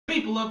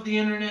people of the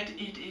internet,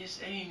 it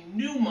is a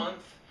new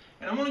month,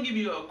 and I want to give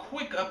you a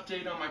quick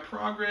update on my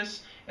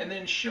progress and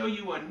then show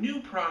you a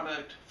new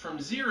product from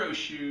Xero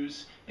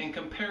shoes and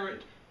compare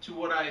it to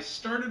what I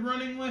started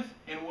running with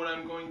and what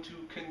I'm going to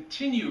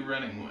continue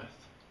running with.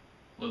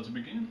 Let's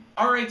begin.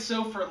 Alright,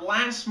 so for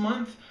last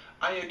month,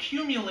 I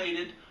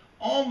accumulated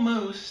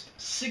almost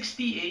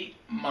 68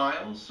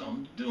 miles, so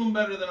I'm doing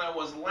better than I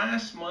was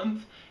last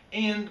month,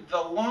 and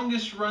the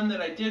longest run that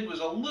I did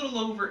was a little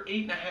over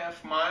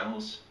 8.5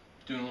 miles,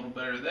 doing a little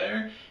better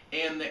there,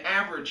 and the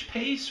average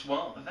pace,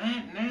 well,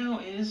 that now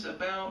is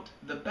about,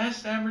 the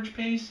best average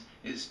pace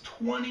is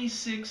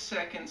 26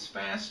 seconds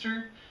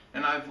faster,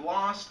 and I've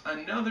lost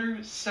another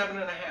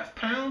 7.5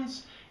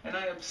 pounds, and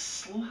I have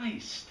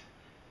sliced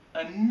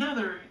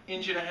another 1.5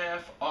 inches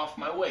off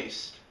my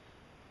waist.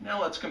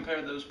 Now let's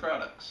compare those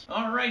products.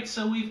 Alright,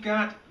 so we've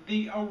got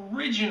the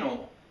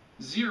original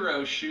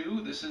Xero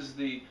shoe. This is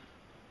the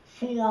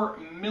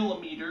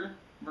 4mm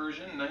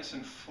version, nice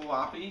and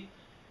floppy.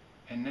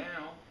 And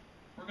now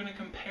we're going to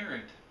compare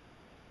it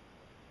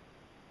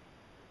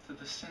to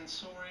the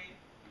Sensori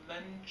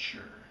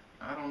Venture.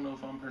 I don't know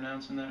if I'm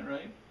pronouncing that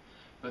right,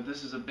 but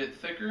this is a bit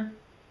thicker.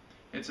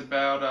 It's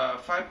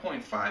about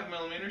 5.5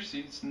 millimeters,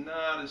 see, it's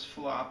not as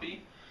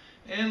floppy.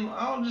 And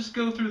I'll just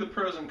go through the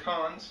pros and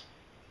cons.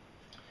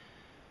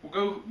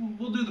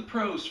 We'll do the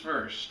pros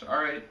first.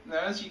 Alright, now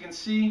as you can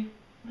see,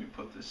 let me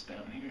put this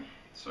down here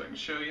so I can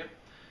show you.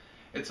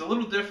 It's a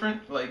little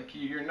different, like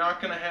you're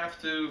not going to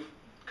have to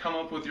come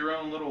up with your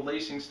own little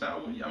lacing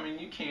style. I mean,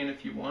 you can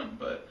if you want,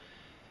 but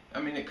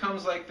I mean, it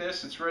comes like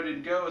this, it's ready to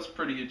go, it's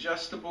pretty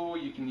adjustable.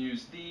 You can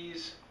use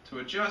these to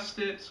adjust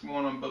it. It's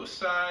going on both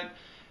sides.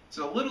 It's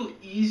a little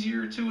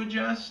easier to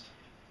adjust,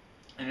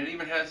 and it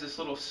even has this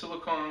little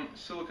silicone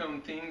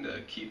thing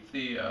to keep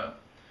the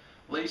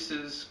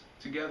laces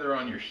together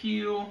on your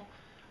heel.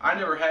 I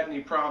never had any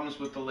problems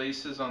with the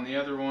laces on the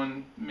other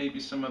one. Maybe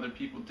some other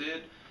people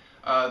did.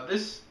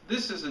 This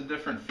is a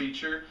different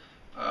feature.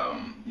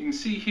 You can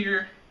see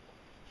here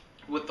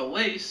with the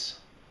lace,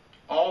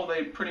 all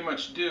they pretty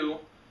much do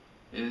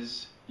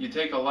is you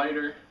take a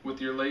lighter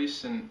with your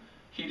lace and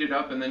heat it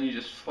up, and then you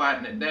just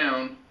flatten it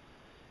down.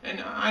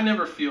 And I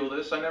never feel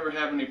this. I never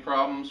have any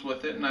problems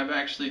with it, and I've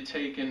actually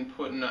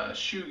putting a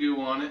shoe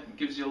goo on it. It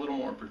gives you a little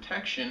more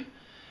protection.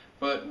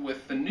 But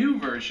with the new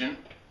version,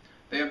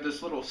 they have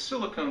this little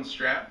silicone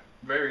strap,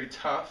 very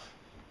tough,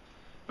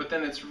 but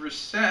then it's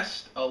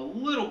recessed a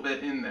little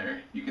bit in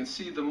there. You can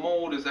see the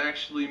mold is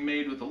actually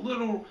made with a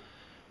little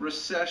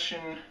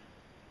recession,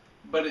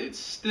 but it's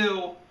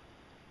still,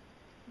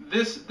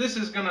 this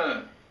is going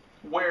to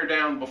wear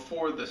down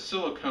before the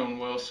silicone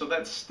will, so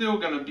that's still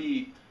going to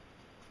be,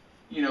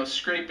 you know,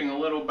 scraping a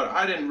little, but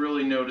I didn't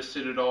really notice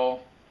it at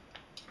all.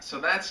 So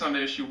that's not an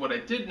issue. What I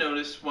did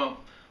notice, well,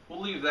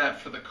 we'll leave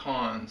that for the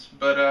cons.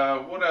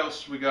 But what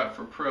else we got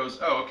for pros?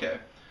 Oh, okay.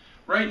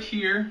 Right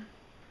here,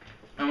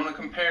 I want to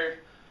compare.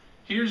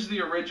 Here's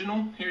the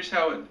original. Here's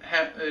how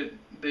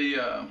they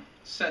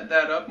set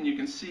that up, and you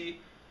can see,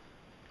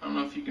 I don't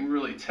know if you can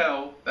really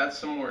tell, that's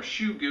some more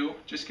shoe goo.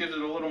 Just gives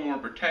it a little more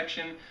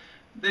protection.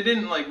 They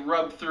didn't like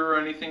rub through or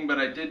anything, but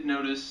I did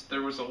notice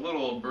there was a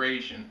little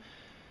abrasion.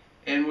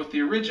 And with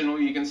the original,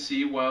 you can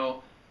see,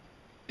 well,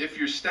 if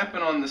you're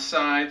stepping on the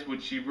sides,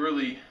 which you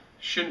really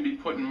shouldn't be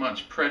putting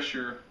much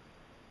pressure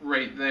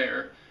right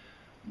there,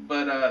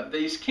 but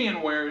these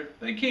can wear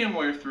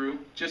through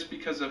just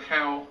because of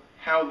how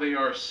they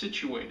are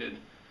situated.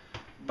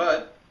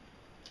 But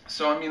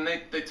so I mean,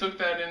 they took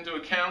that into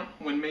account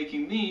when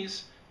making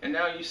these, and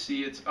now you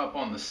see it's up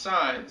on the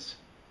sides.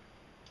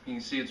 You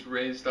can see it's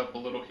raised up a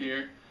little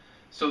here,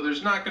 so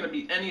there's not going to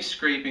be any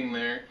scraping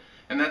there.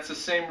 And that's the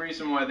same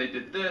reason why they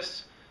did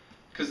this,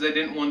 because they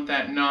didn't want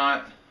that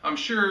knot. I'm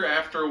sure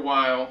after a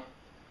while,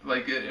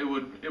 like it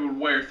would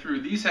wear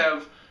through. These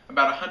have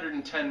about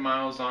 110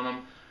 miles on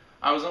them.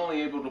 I was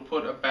only able to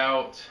put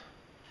about,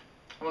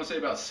 I want to say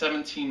about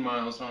 17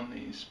 miles on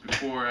these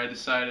before I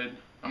decided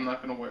I'm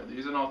not going to wear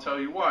these, and I'll tell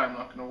you why I'm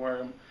not going to wear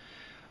them.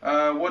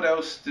 What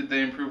else did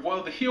they improve?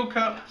 Well, the heel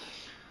cup.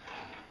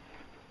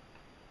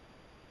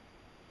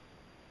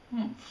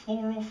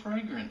 Floral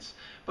fragrance.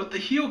 But the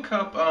heel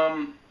cup,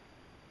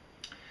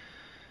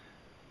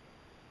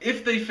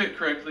 if they fit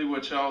correctly,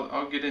 which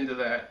I'll get into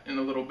that in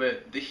a little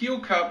bit, the heel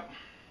cup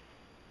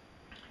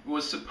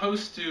was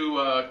supposed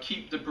to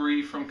keep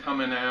debris from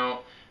coming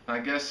out. I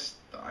guess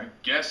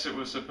it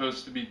was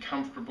supposed to be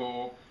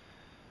comfortable,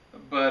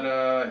 but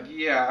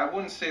yeah, I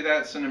wouldn't say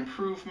that's an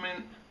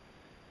improvement.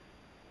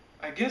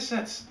 I guess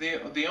that's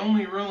the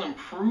only real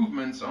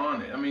improvements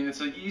on it. I mean,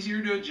 it's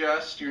easier to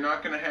adjust. You're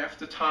not going to have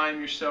to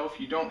time yourself.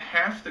 You don't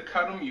have to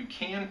cut them. You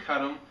can cut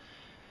them.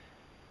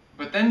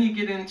 But then you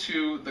get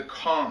into the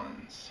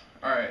cons.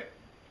 Alright,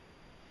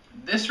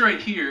 this right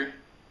here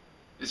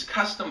is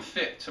custom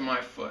fit to my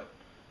foot.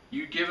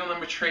 You give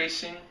them a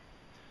tracing,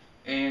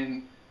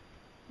 and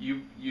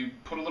you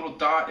put a little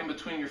dot in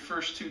between your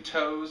first two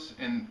toes,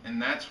 and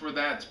that's where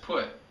that's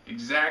put.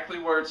 Exactly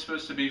where it's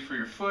supposed to be for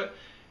your foot,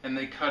 and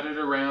they cut it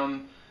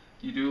around.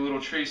 You do a little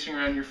tracing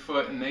around your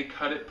foot, and they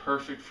cut it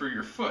perfect for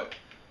your foot.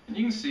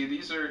 You can see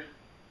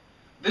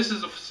this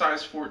is a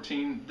size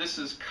 14, this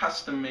is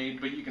custom made,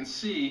 but you can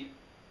see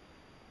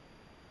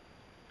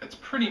it's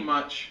pretty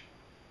much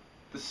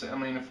the same. I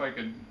mean, if I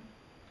could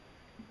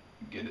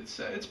get it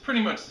set, it's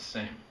pretty much the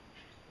same.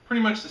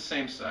 Pretty much the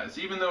same size,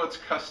 even though it's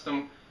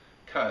custom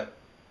cut.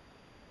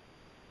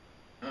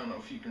 I don't know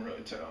if you can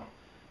really tell.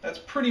 That's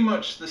pretty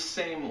much the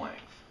same length.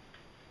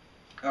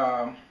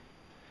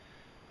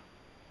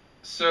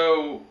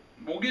 So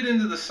we'll get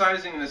into the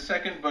sizing in a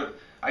second, but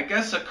I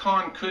guess a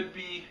con could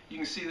be, you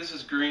can see this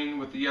is green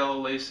with the yellow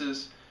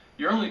laces.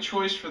 Your only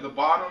choice for the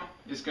bottom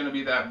is going to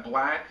be that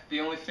black. The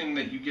only thing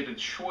that you get a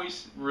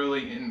choice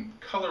really in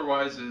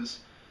color-wise is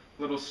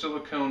little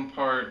silicone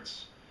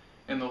parts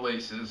and the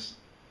laces.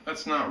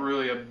 That's not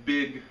really a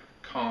big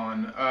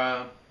con.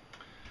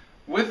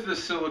 With the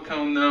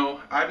silicone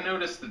though, I've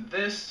noticed that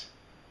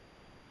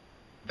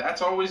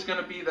that's always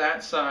going to be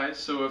that size,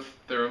 so if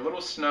they're a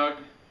little snug,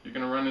 you're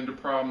going to run into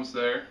problems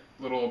there,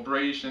 little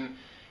abrasion.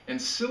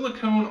 And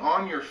silicone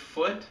on your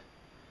foot,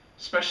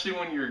 especially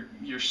when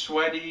you're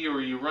sweaty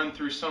or you run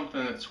through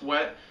something that's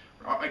wet,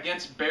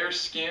 against bare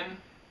skin,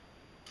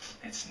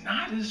 it's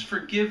not as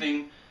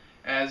forgiving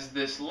as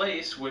this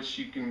lace, which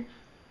you can...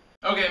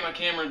 Okay, my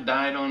camera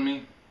died on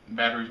me,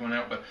 batteries went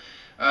out, but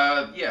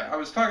yeah, I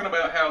was talking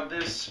about how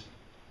this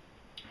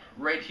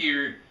right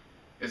here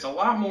is a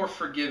lot more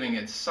forgiving.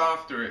 It's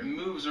softer, it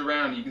moves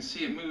around, you can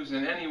see it moves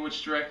in any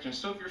which direction.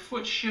 So if your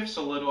foot shifts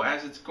a little,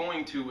 as it's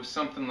going to with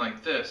something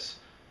like this,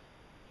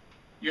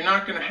 you're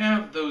not going to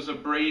have those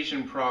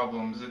abrasion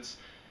problems. It's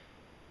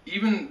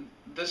even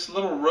this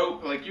little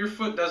rope, like your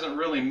foot doesn't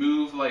really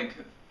move like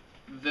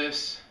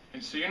this,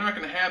 and so you're not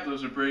going to have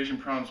those abrasion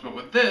problems. But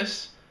with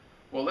this,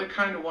 well, it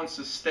kind of wants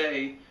to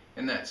stay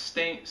in that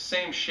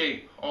same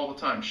shape all the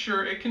time.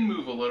 Sure, it can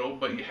move a little,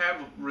 but you have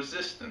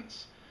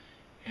resistance.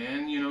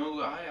 And you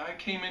know,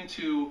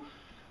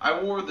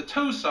 I wore the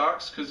toe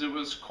socks because it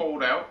was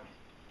cold out,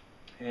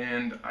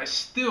 and I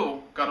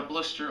still got a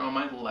blister on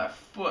my left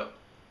foot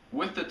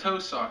with the toe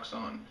socks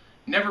on.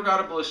 Never got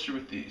a blister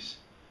with these.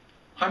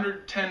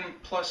 110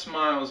 plus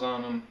miles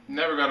on them,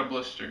 never got a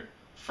blister.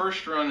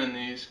 First run in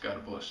these, got a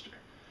blister.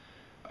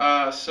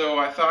 So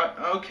I thought,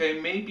 okay,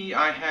 maybe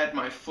I had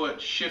my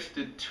foot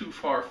shifted too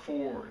far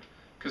forward,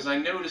 because I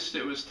noticed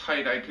it was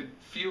tight. I could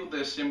feel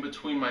this in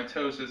between my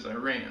toes as I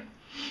ran.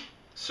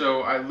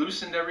 So I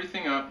loosened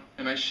everything up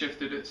and I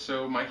shifted it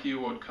so my heel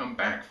would come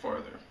back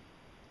farther.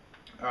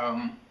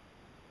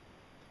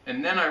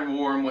 And then I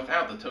wore them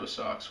without the toe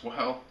socks.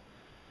 Well,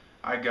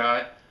 I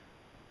got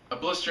a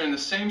blister in the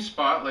same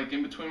spot, like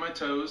in between my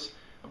toes,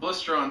 a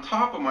blister on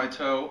top of my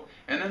toe,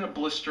 and then a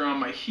blister on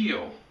my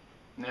heel.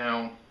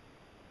 Now,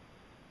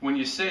 when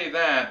you say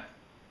that,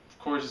 of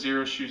course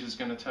Xero Shoes is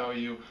going to tell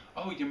you,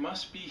 oh, you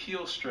must be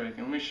heel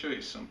striking. Let me show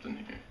you something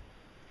here.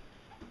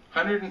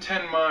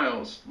 110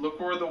 miles, look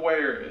where the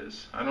wear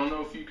is. I don't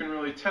know if you can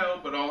really tell,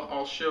 but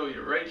I'll show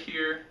you. Right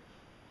here,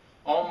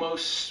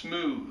 almost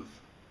smooth.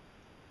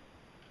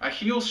 A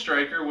heel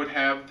striker would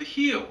have the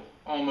heel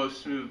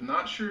almost smooth.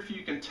 Not sure if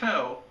you can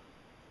tell.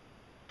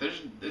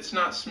 It's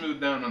not smooth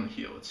down on the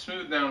heel. It's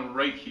smooth down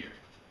right here.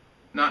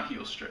 Not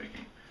heel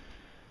striking.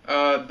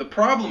 The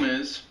problem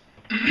is,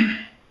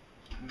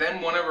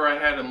 then whenever I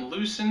had them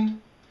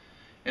loosened,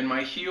 and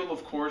my heel,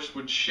 of course,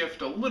 would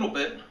shift a little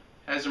bit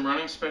as I'm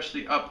running,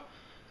 especially up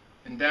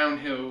and down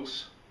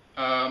hills.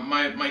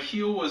 My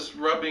heel was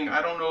rubbing,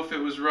 I don't know if it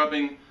was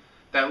rubbing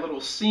that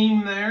little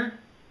seam there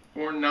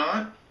or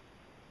not,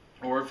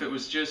 or if it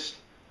was just,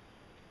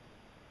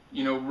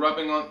 you know,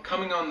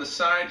 coming on the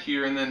side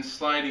here and then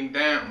sliding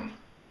down.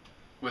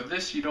 With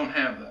this, you don't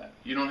have that.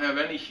 You don't have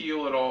any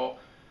heel at all.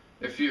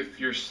 If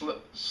you're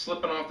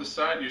slipping off the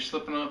side, you're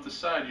slipping off the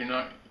side. You're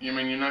not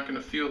going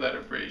to feel that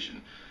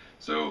abrasion.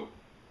 So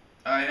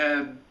I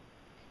had,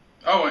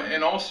 oh,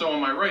 and also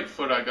on my right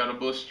foot I got a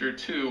blister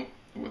too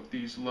with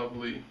these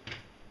lovely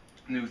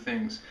new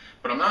things.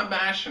 But I'm not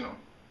bashing them.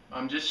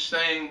 I'm just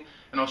saying,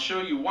 and I'll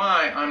show you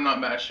why I'm not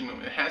bashing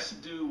them. It has to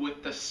do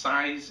with the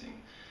sizing.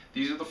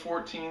 These are the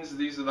 14s.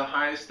 These are the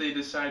highest they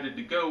decided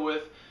to go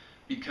with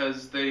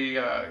because they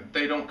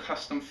don't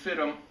custom fit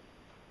them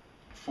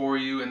for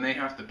you, and they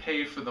have to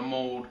pay for the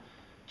mold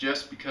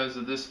just because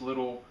of this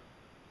little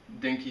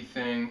dinky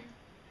thing.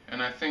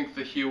 And I think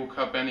the heel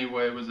cup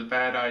anyway was a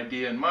bad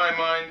idea in my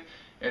mind.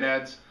 It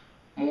adds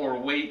more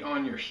weight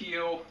on your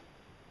heel,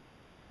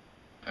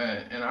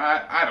 and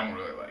I don't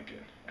really like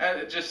it.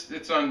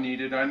 It's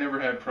unneeded. I never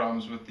had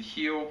problems with the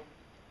heel.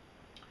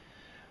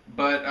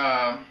 But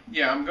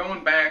yeah, I'm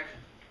going back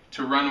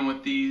to running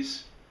with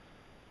these,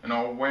 and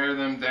I'll wear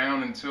them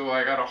down until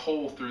I got a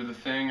hole through the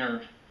thing,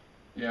 or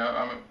yeah,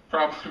 I'm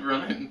probably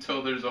run it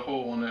until there's a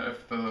hole in it.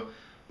 If the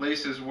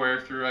laces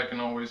wear through, I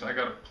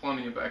got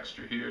plenty of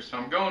extra here. So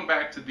I'm going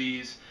back to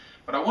these,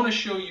 but I want to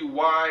show you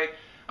why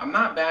I'm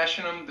not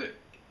bashing them. That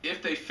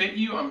if they fit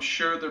you, I'm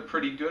sure they're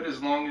pretty good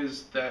as long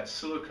as that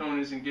silicone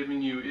isn't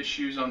giving you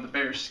issues on the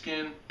bare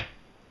skin.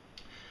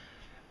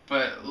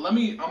 But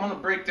I'm going to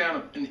break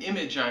down an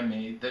image I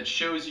made that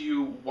shows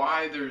you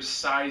why there's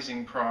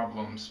sizing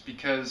problems,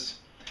 because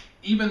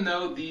even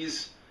though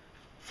these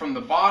from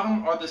the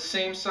bottom are the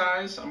same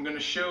size, I'm going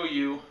to show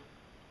you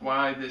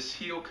why this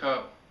heel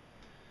cup,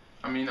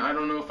 I mean, I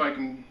don't know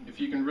if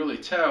you can really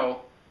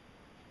tell,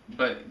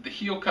 but the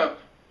heel cup,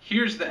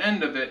 here's the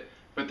end of it,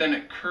 but then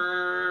it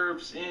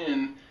curves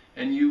in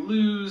and you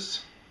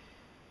lose,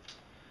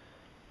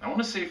 I want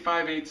to say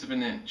 5/8 of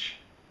an inch,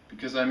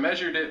 because I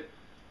measured it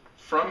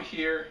from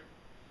here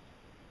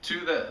to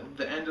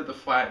the end of the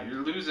flat.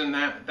 You're losing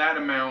that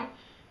amount,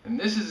 and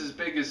this is as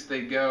big as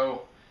they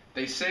go.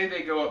 They say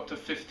they go up to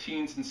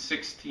 15s and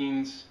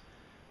 16s,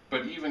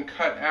 but even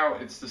cut out,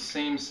 it's the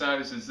same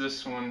size as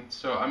this one.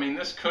 So, I mean,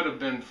 this could have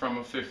been from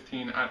a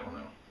 15, I don't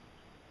know.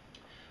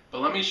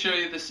 But let me show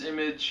you this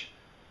image.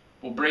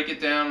 We'll break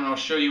it down and I'll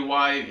show you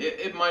why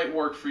it might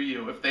work for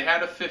you. If they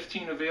had a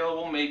 15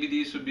 available, maybe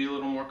these would be a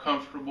little more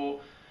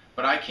comfortable,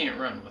 but I can't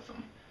run with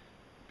them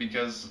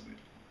because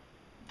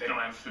they don't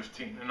have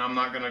 15, and I'm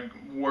not going to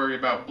worry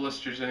about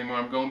blisters anymore.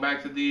 I'm going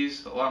back to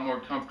these, a lot more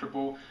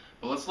comfortable.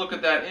 But let's look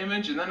at that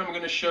image, and then I'm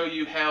going to show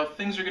you how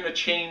things are going to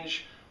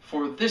change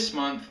for this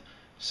month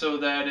so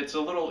that it's a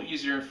little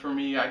easier for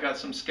me. I got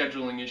some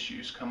scheduling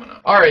issues coming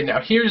up. Alright,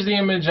 now here's the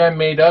image I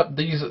made up.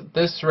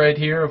 This right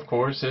here, of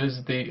course,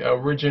 is the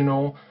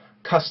original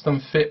custom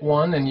fit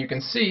one, and you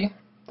can see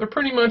they're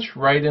pretty much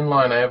right in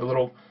line. I have a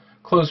little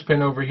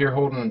clothespin over here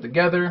holding them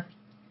together,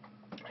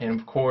 and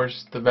of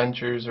course the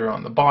ventures are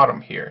on the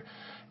bottom here.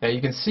 Now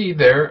you can see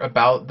they're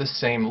about the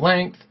same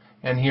length,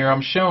 and here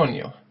I'm showing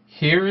you.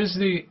 Here is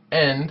the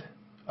end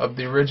of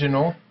the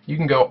original. You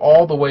can go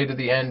all the way to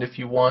the end if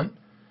you want,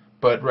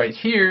 but right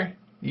here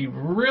you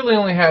really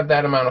only have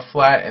that amount of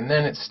flat, and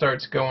then it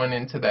starts going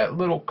into that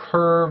little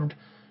curved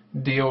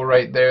deal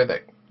right there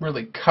that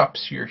really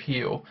cups your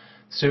heel.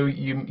 So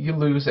you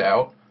lose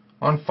out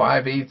on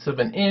 5/8 of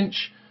an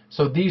inch.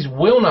 So these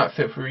will not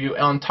fit for you,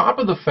 on top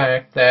of the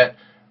fact that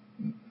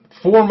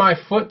for my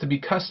foot to be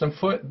custom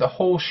foot, the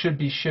hole should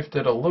be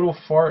shifted a little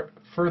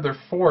further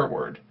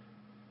forward.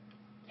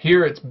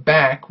 Here it's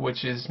back,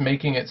 which is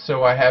making it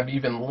so I have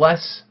even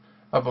less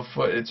of a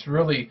foot. It's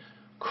really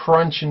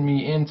crunching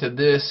me into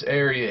this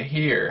area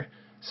here.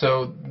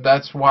 So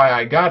that's why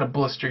I got a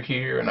blister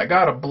here and I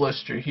got a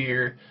blister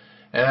here.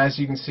 And as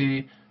you can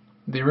see,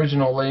 the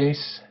original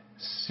lace,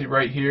 see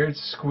right here,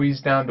 it's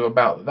squeezed down to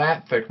about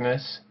that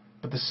thickness,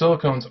 but the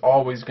silicone's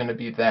always going to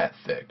be that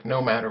thick,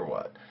 no matter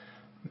what.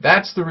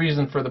 That's the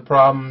reason for the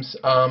problems.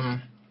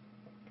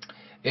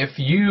 If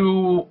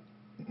you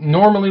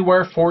normally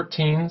wear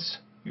 14s,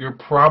 you're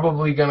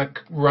probably going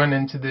to run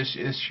into this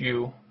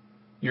issue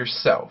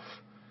yourself.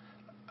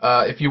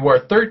 If you wear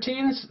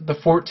 13s, the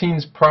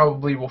 14s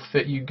probably will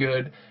fit you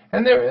good,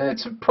 and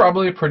it's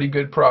probably a pretty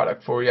good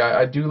product for you.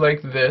 I do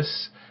like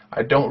this.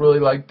 I don't really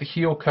like the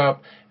heel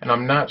cup, and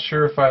I'm not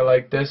sure if I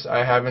like this.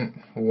 I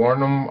haven't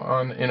worn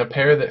them in a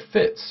pair that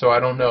fits, so I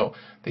don't know.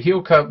 The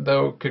heel cup,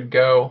 though, could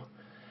go.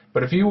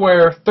 But if you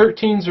wear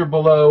 13s or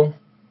below,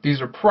 these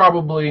are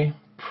probably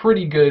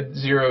pretty good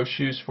Xero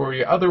shoes for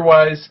you.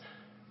 Otherwise,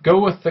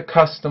 go with the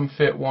custom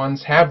fit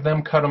ones. Have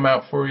them cut them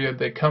out for you.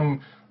 They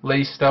come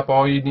laced up.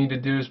 All you need to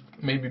do is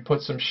maybe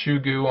put some shoe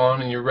goo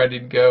on and you're ready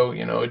to go,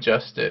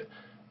 adjust it.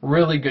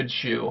 Really good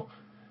shoe.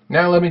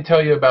 Now let me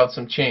tell you about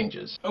some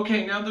changes.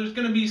 Okay, now there's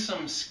going to be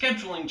some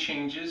scheduling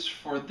changes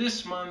for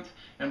this month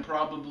and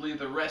probably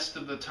the rest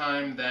of the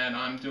time that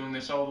I'm doing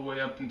this all the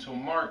way up until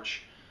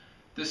March.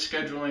 This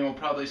scheduling will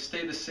probably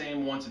stay the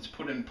same once it's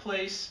put in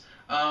place.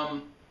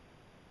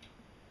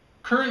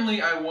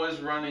 Currently I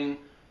was running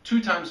 2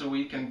 times a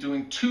week and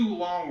doing 2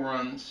 long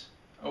runs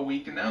a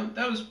week, and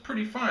that was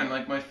pretty fine.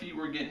 Like, my feet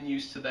were getting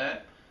used to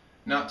that.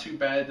 Not too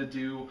bad to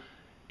do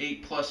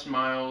 8+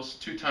 miles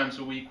 2 times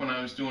a week when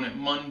I was doing it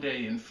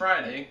Monday and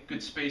Friday.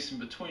 Good space in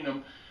between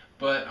them.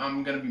 But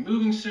I'm going to be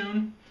moving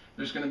soon.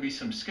 There's going to be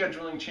some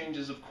scheduling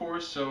changes, of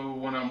course, so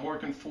when I'm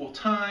working full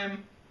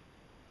time,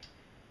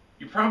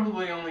 you're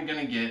probably only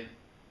going to get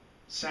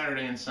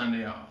Saturday and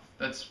Sunday off.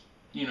 That's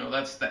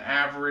the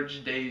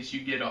average days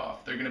you get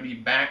off. They're going to be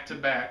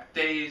back-to-back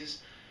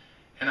days,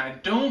 and I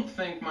don't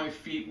think my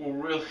feet will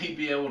really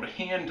be able to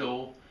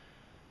handle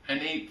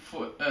an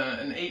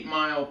 8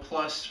 mile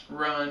plus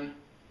run.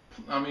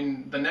 I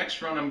mean, the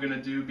next run I'm going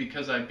to do,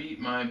 because I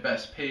beat my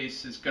best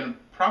pace, is going to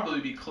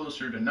probably be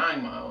closer to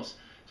 9 miles.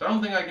 So I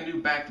don't think I can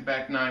do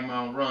back-to-back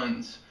 9-mile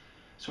runs.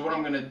 So what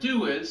I'm going to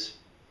do is,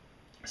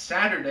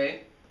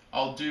 Saturday,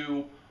 I'll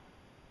do,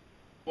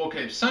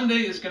 okay,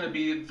 Sunday is going to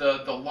be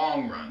the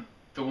long run,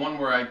 the one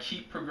where I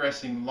keep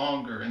progressing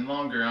longer and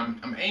longer.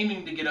 I'm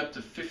aiming to get up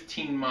to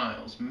 15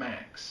 miles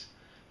max.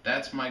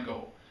 That's my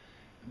goal.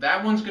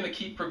 That one's going to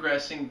keep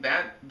progressing.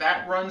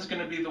 That run's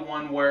going to be the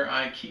one where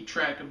I keep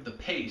track of the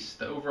pace,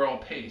 the overall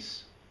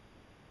pace.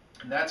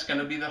 That's going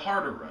to be the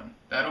harder run.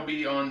 That'll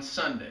be on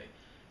Sunday.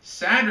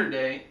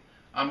 Saturday,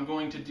 I'm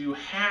going to do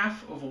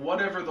half of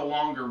whatever the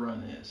longer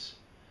run is.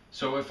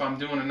 So if I'm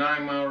doing a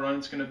 9-mile run,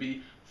 it's going to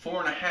be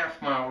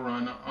 4.5-mile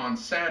run on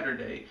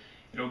Saturday.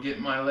 It'll get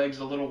my legs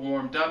a little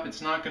warmed up.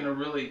 It's not going to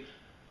really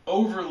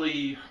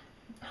overly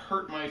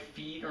hurt my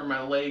feet or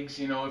my legs.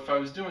 You know, if I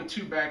was doing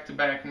 2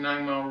 back-to-back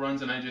 9-mile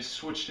runs and I just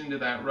switched into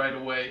that right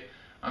away,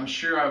 I'm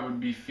sure I would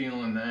be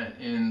feeling that,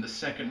 and the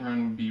second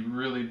run would be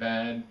really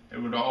bad.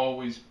 It would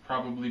always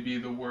probably be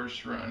the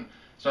worst run.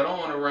 So I don't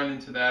want to run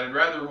into that. I'd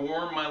rather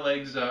warm my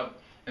legs up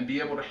and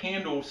be able to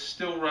handle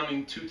still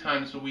running 2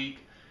 times a week.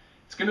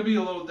 It's going to be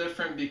a little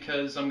different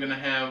because I'm going to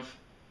have,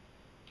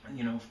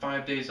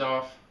 5 days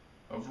off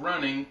of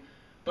running,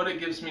 but it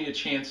gives me a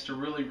chance to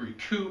really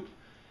recoup,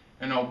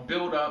 and I'll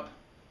build up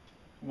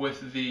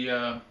with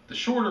the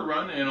shorter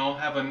run, and I'll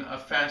have a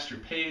faster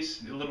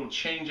pace, a little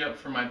change up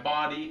for my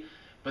body.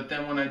 But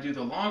then when I do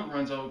the long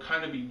runs, I'll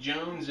kind of be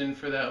jonesing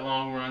for that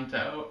long run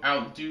to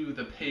outdo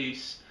the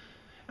pace.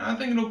 And I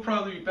think it'll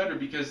probably be better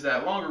because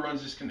that longer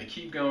run's just going to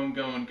keep going,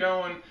 going,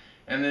 going.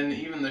 And then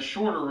even the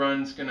shorter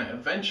run's going to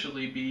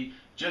eventually be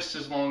just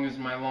as long as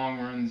my long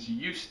runs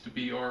used to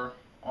be or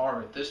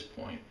are at this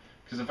point.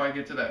 Because if I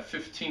get to that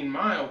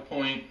 15-mile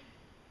point,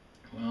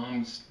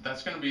 well,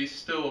 that's going to be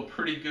still a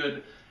pretty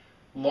good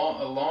a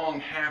long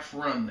half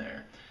run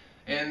there.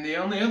 And the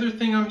only other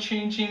thing I'm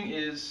changing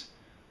is,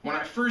 when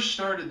I first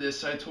started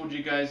this, I told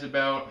you guys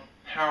about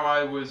how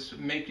I was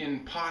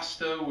making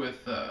pasta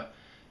with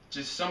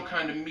just some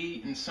kind of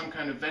meat and some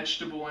kind of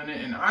vegetable in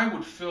it, and I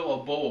would fill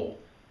a bowl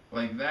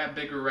like that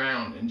big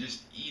around and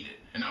just eat it,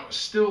 and I was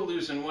still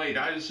losing weight.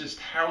 I was just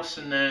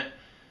housing that.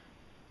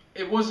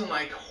 It wasn't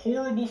like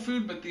horrible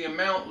food, but the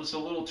amount was a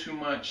little too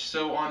much.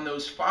 So on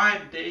those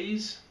 5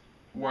 days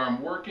where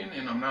I'm working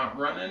and I'm not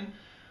running,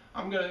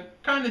 I'm going to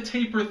kind of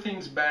taper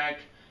things back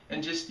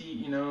and just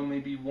eat,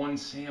 maybe one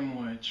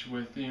sandwich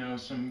with,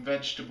 some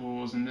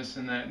vegetables and this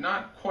and that.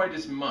 Not quite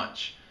as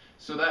much.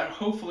 So that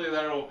hopefully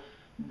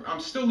I'm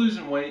still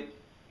losing weight,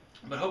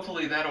 but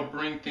hopefully that'll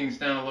bring things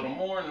down a little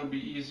more and it'll be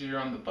easier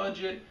on the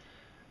budget.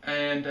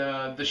 And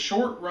the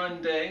short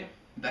run day,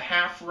 the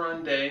half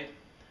run day,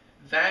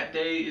 that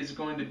day is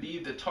going to be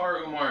the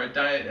Tara Umara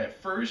diet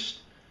at first.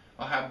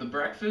 I'll have the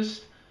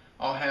breakfast,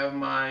 I'll have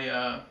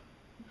my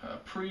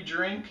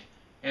pre-drink,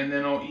 and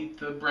then I'll eat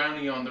the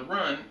brownie on the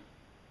run.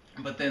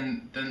 But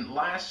then the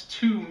last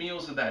 2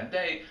 meals of that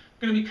day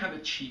are going to be kind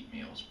of cheat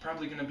meals.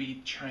 Probably going to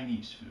be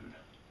Chinese food.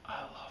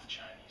 I love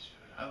Chinese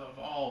food. I love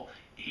all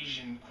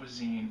Asian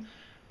cuisine.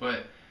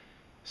 But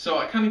so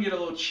I kind of get a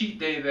little cheat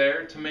day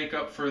there to make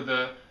up for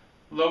the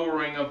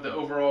lowering of the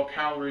overall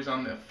calories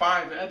on the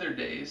 5 other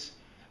days.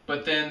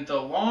 But then the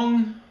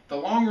long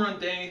run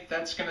day,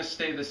 that's going to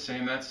stay the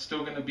same. That's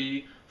still going to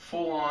be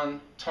full on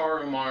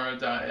Tara Umara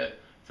diet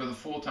for the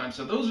full time.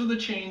 So those are the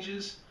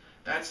changes.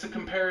 That's the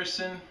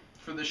comparison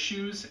for the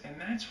shoes, and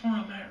that's where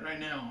I'm at right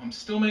now. I'm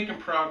still making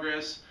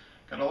progress.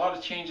 Got a lot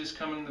of changes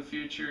coming in the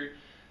future.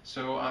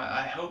 So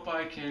I hope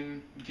I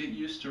can get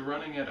used to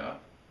running at a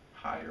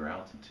higher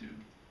altitude.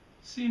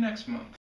 See you next month.